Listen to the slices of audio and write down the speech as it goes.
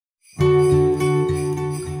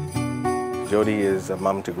Jody is a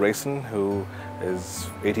mum to Grayson, who is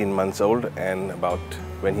 18 months old, and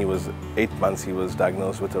when he was 8 months he was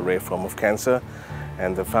diagnosed with a rare form of cancer,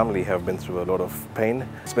 and the family have been through a lot of pain.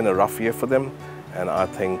 It's been a rough year for them, and I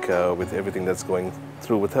think with everything that's going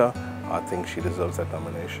through with her, I think she deserves that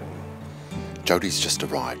nomination. Jody's just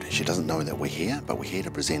arrived. She doesn't know that we're here, but we're here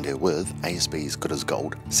to present her with ASB's Good as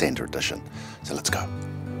Gold Santa Edition. So let's go.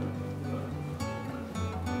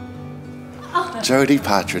 Oh. Jody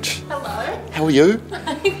Partridge. Hello. How are you?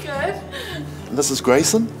 I'm good. And this is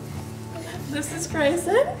Grayson. This is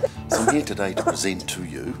Grayson. So I'm here today to present to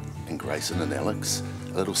you and Grayson and Alex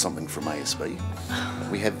a little something from ASB.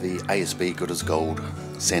 We have the ASB Good as Gold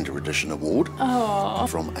Santa Edition Award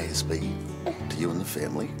from ASB to you and the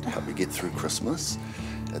family to help you get through Christmas.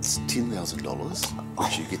 It's $10,000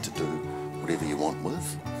 which you get to do whatever you want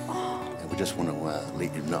with, and we just want to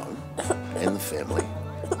let you know and the family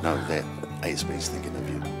know that ASB is thinking of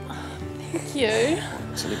you. Thank you.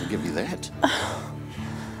 So let me give you that.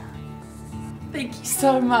 Thank you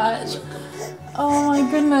so much. Oh my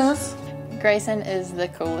goodness. Grayson is the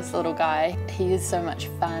coolest little guy. He is so much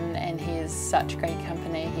fun and he is such great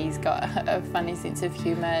company. He's got a funny sense of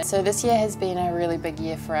humour. So this year has been a really big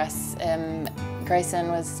year for us. Grayson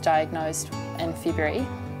was diagnosed in February.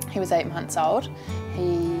 He was 8 months old.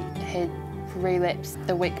 He had relapsed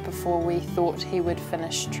the week before we thought he would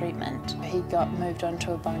finish treatment. He got moved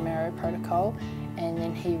onto a bone marrow protocol and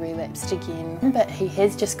then he relapsed again. But he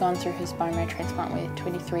has just gone through his bone marrow transplant. We're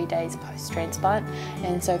 23 days post-transplant,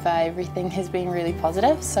 and so far everything has been really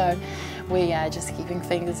positive, so we are just keeping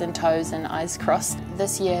fingers and toes and eyes crossed.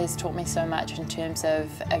 This year has taught me so much in terms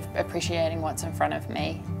of appreciating what's in front of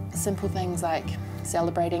me. Simple things like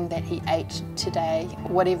celebrating that he ate today.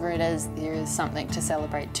 Whatever it is, there is something to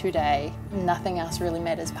celebrate today. Nothing else really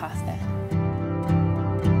matters past that.